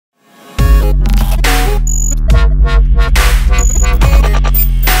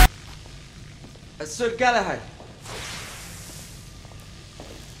Sir Galahad.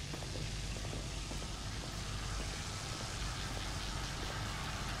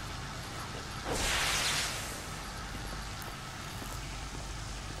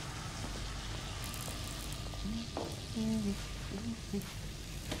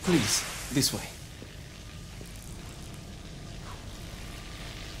 Please, this way.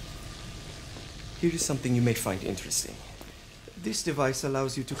 Here is something you may find interesting. This device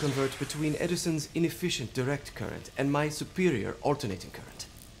allows you to convert between Edison's inefficient direct current and my superior alternating current.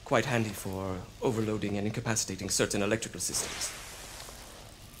 Quite handy for overloading and incapacitating certain electrical systems.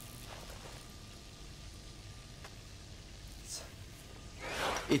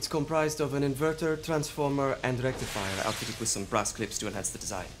 It's comprised of an inverter, transformer, and rectifier outfitted with some brass clips to enhance the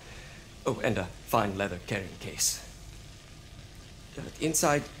design. Oh, and a fine leather carrying case.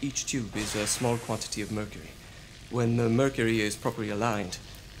 Inside each tube is a small quantity of mercury. When the mercury is properly aligned,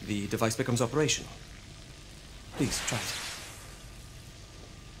 the device becomes operational. Please, try it.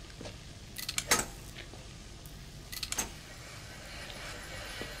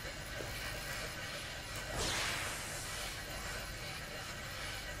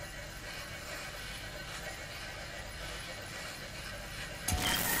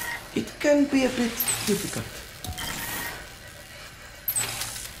 It can be a bit difficult.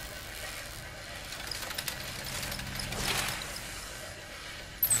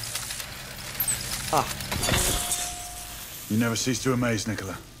 Ah. You never cease to amaze,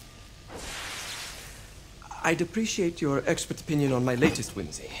 Nicola. I'd appreciate your expert opinion on my latest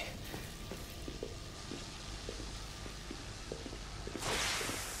whimsy.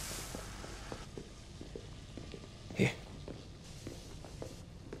 Here.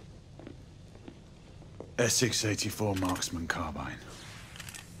 S684 Marksman Carbine.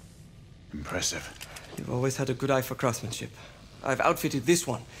 Impressive. You've always had a good eye for craftsmanship. I've outfitted this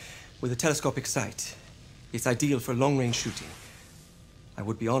one with a telescopic sight. It's ideal for long-range shooting. I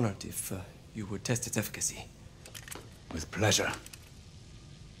would be honored if you would test its efficacy. With pleasure.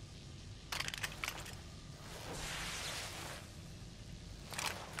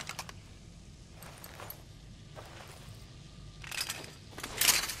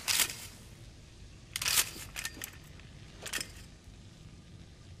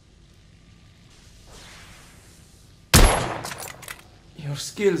 Your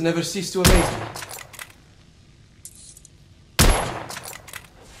skills never cease to amaze me.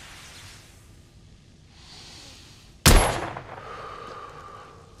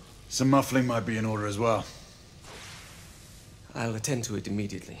 Some muffling might be in order as well. I'll attend to it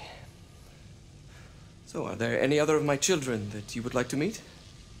immediately. So, are there any other of my children that you would like to meet?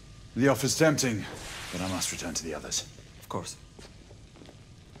 The offer's tempting, but I must return to the others. Of course.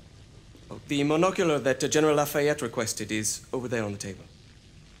 Oh, the monocular that General Lafayette requested is over there on the table.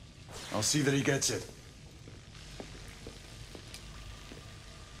 I'll see that he gets it.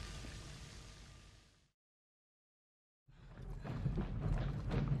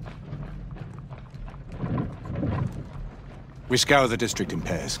 We scour the district in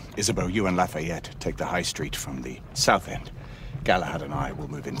pairs. Isabeau, you and Lafayette take the high street from the south end. Galahad and I will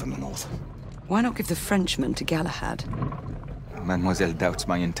move in from the north. Why not give the Frenchman to Galahad? Mademoiselle doubts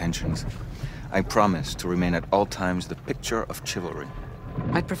my intentions. I promise to remain at all times the picture of chivalry.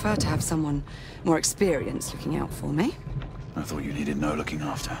 I'd prefer to have someone more experienced looking out for me. I thought you needed no looking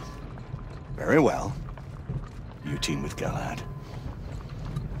after. Very well. You team with Galahad.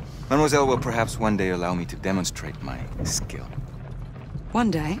 Mademoiselle will perhaps one day allow me to demonstrate my skill.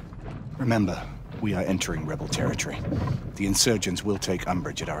 One day? Remember, we are entering rebel territory. The insurgents will take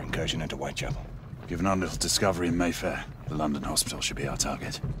umbrage at our incursion into Whitechapel. Given our little discovery in Mayfair, the London hospital should be our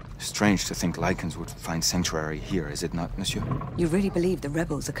target. Strange to think Lycans would find sanctuary here, is it not, monsieur? You really believe the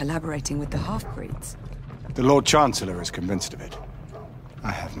rebels are collaborating with the half-breeds? The Lord Chancellor is convinced of it.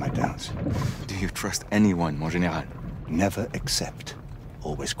 I have my doubts. Do you trust anyone, mon général? Never accept.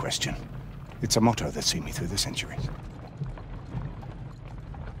 Always question. It's a motto that's seen me through the centuries.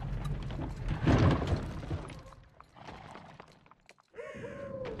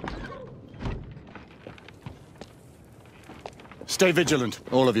 Stay vigilant,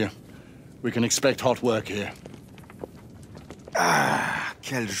 all of you. We can expect hot work here. Ah,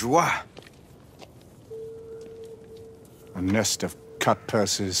 quelle joie! A nest of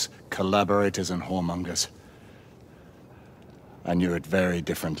cut-purses, collaborators, and whoremongers. I knew it very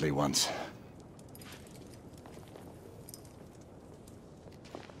differently once.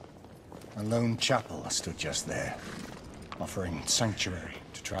 A lone chapel stood just there, offering sanctuary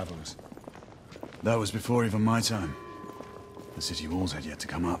to travelers. That was before even my time. The city walls had yet to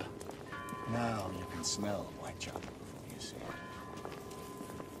come up. Now you can smell Whitechapel before you see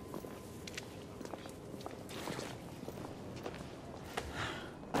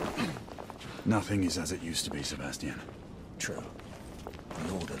Nothing is as it used to be, Sebastian. True.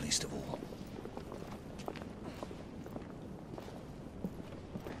 The Order least of all.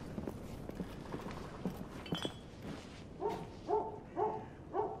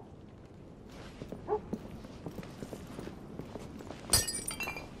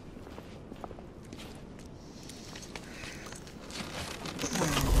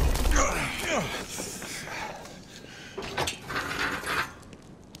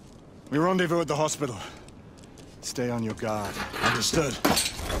 We rendezvous at the hospital. Stay on your guard. Understood.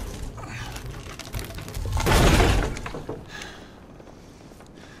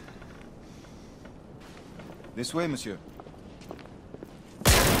 This way, monsieur.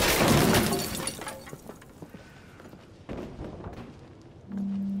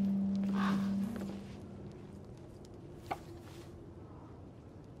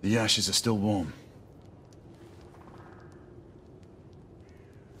 The ashes are still warm.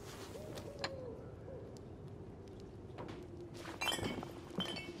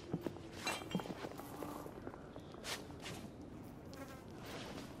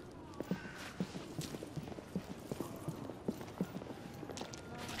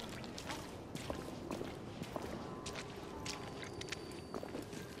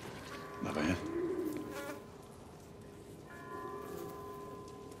 Not bad.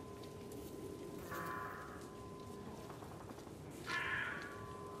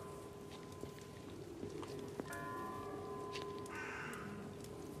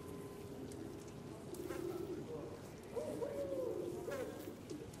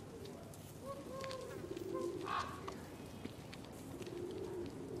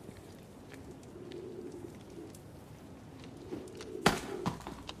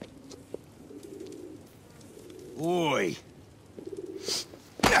 Oi!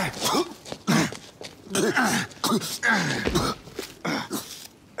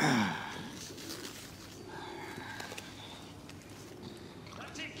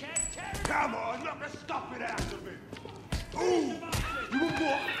 Come on, knock the stuff out of it! Ooh! You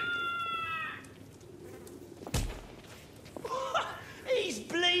what? He's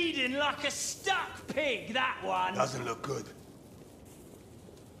bleeding like a stuck pig, that one. Doesn't look good.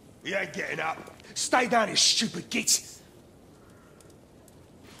 He ain't getting up. Stay down, you stupid git!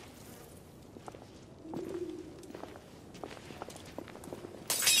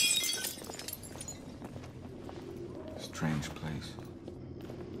 Strange place.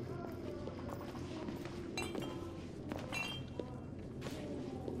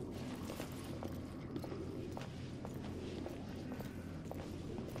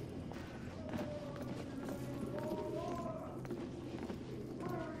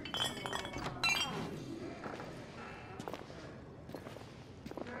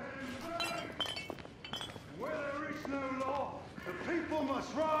 Where there is no law, the people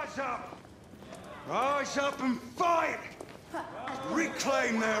must rise up. Rise up and fight!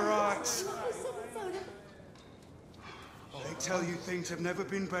 Reclaim their rights. They tell you things have never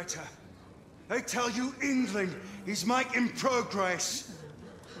been better. They tell you England is making progress.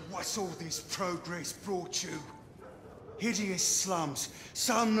 What's all this progress brought you? Hideous slums,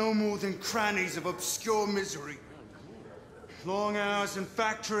 some no more than crannies of obscure misery. Long hours in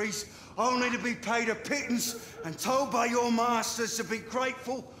factories, only to be paid a pittance and told by your masters to be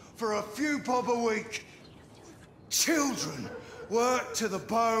grateful for a few bob a week. Children work to the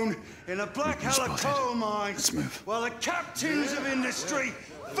bone in a black hell of coal mines, Let's move. while the captains of industry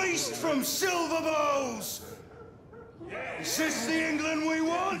feast from silver bowls. Is this the England we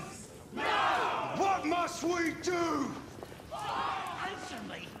want? No! What must we do? Answer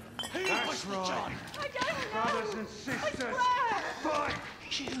me. Who That's was the right. John? I don't know. Brothers and sisters, swear. fight!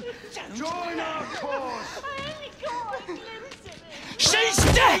 You don't Join know. our cause! I only got a glimpse of it. She's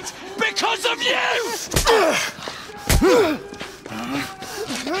dead because of you!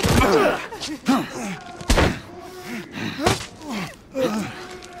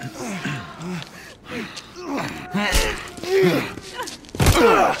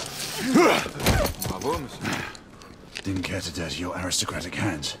 Bravo, monsieur. Didn't care to dirty your aristocratic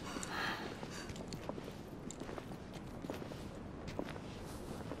hands.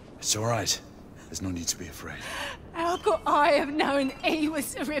 It's all right. There's no need to be afraid. How could I have known he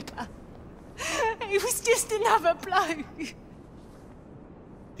was the Ripper? He was just another bloke.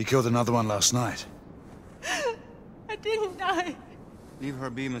 He killed another one last night. I didn't know. Leave her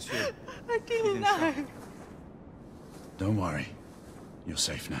be, monsieur. I didn't know. Don't worry. You're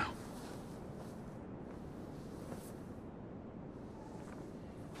safe now.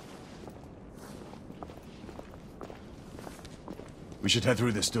 We should head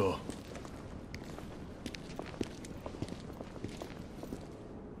through this door.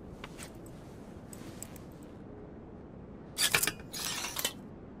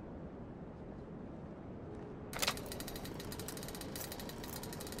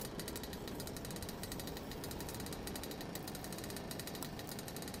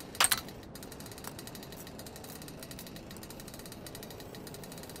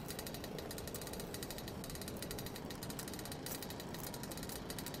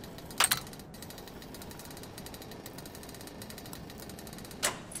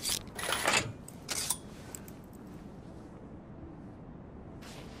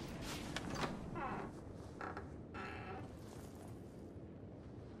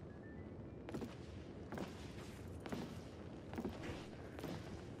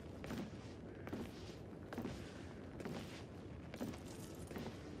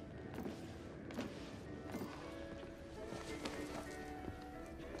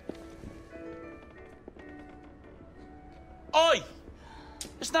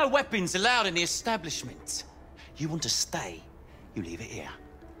 There's no weapons allowed in the establishment. You want to stay, you leave it here.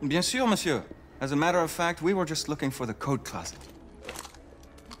 Bien sûr, monsieur. As a matter of fact, we were just looking for the code closet.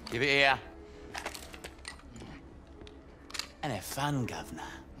 Give it here. And have fun, governor.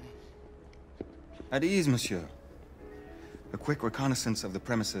 At ease, monsieur. A quick reconnaissance of the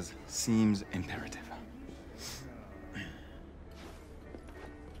premises seems imperative.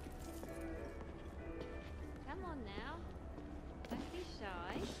 Come on now. Don't be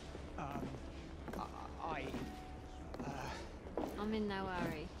shy. I'm in no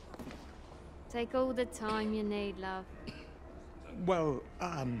hurry. Take all the time you need, love. Well,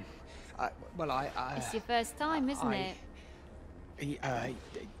 It's your first time, isn't it?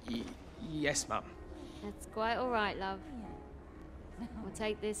 Yes, Mum. That's quite all right, love. We'll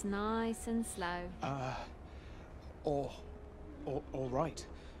take this nice and slow. All right.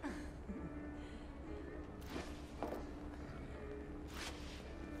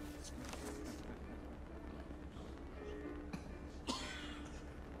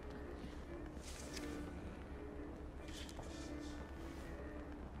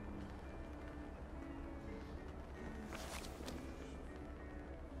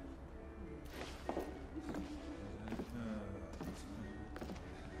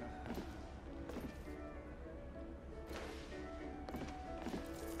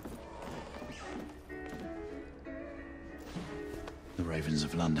 The Ravens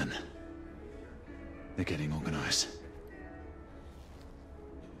of London. They're getting organized.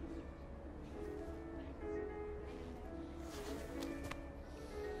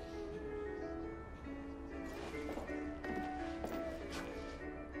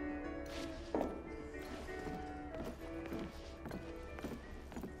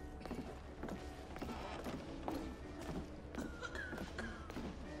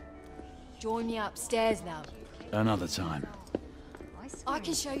 Join me upstairs, love. Another time. I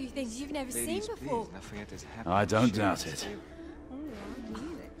can show you things you've never Ladies, seen before. please, Lafayette is happy. I don't doubt it.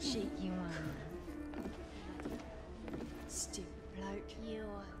 Cheeky one. Stupid bloke. You're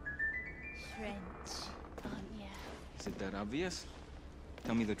French, aren't you? Is it that obvious?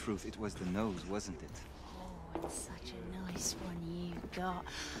 Tell me the truth, it was the nose, wasn't it? Oh, and such a nice one you got.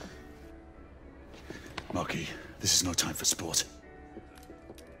 Marquis, this is no time for sport.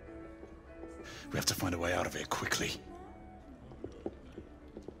 We have to find a way out of here quickly.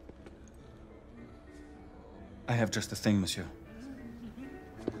 I have just the thing, monsieur.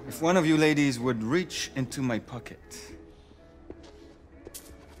 If one of you ladies would reach into my pocket.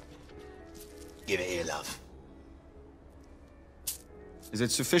 Give it here, love. Is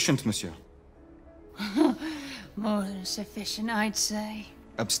it sufficient, monsieur? More than sufficient, I'd say.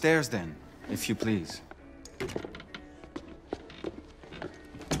 Upstairs, then, if you please.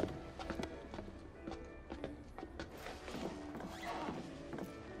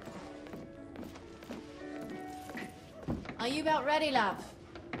 Are you about ready, love?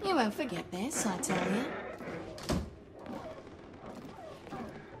 You won't forget this, I tell you.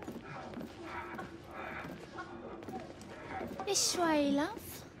 This way,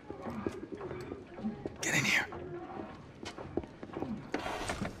 love. Get in here.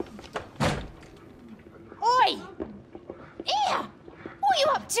 Oi! Here! What are you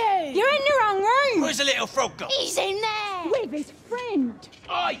up to? You're in the wrong room! Where's the little frog gone? He's in there! With his friend!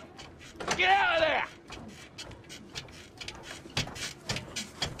 Oi! Get out of there!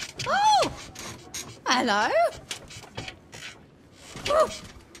 Oh! Hello? Oh.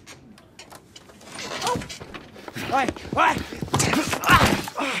 Oi! Oi!